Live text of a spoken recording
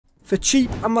For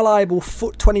cheap and reliable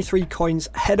FUT 23 coins,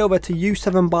 head over to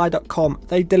u7buy.com.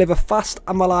 They deliver fast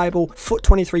and reliable FUT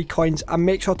 23 coins, and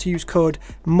make sure to use code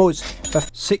MUZZ for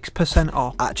 6%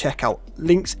 off at checkout.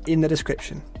 Links in the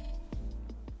description.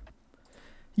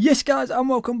 Yes guys, and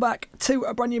welcome back to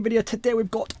a brand new video. Today we've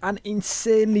got an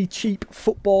insanely cheap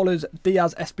FUT Ballers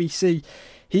Díaz SBC.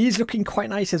 He is looking quite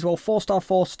nice as well, 4-star,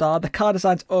 4-star. The card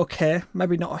design's okay,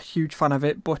 maybe not a huge fan of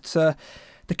it, but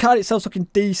the card itself's looking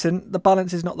decent. The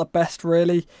balance is not the best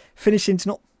really. Finishing's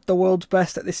not the world's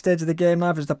best at this stage of the game,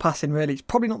 neither is the passing really. It's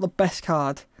probably not the best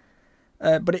card,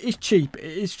 but it is cheap. It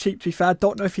is cheap to be fair. I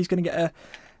don't know if he's going to get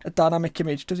a dynamic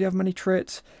image. Does he have many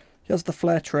traits? He has the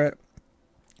flare trait,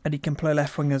 and he can play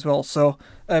left wing as well. So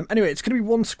anyway, it's going to be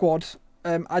one squad.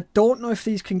 I don't know if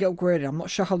these can get upgraded. I'm not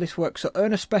sure how this works. So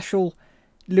earn a special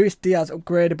Luis Díaz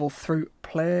upgradable through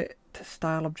play to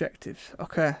style objectives.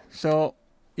 Okay, so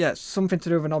yeah, something to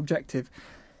do with an objective.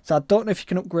 So I don't know if you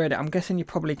can upgrade it. I'm guessing you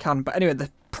probably can. But anyway,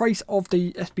 the price of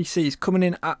the SBC is coming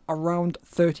in at around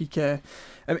 30k.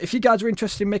 If you guys are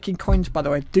interested in making coins, by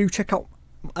the way, do check out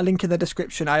a link in the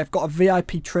description. I have got a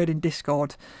VIP trading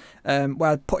Discord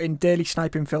where I put in daily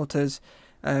sniping filters.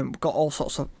 Got all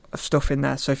sorts of stuff in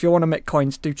there. So if you want to make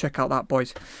coins, do check out that,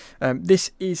 boys.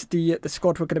 This is the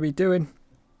squad we're going to be doing.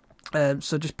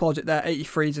 So just pause it there.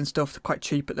 83s and stuff, they're quite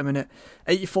cheap at the minute.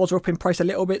 84s are up in price a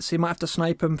little bit, so you might have to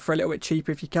snipe them for a little bit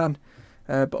cheaper if you can.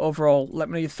 But overall, let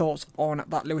me know your thoughts on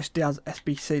that Luis Díaz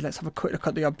SBC. Let's have a quick look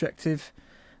at the objective.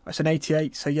 It's an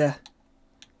 88, so yeah.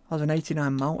 There's an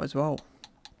 89 mount as well.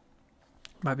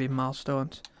 Maybe in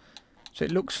milestones. So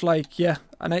it looks like, yeah,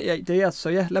 an 88 Díaz. So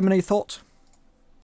yeah, let me know your thoughts.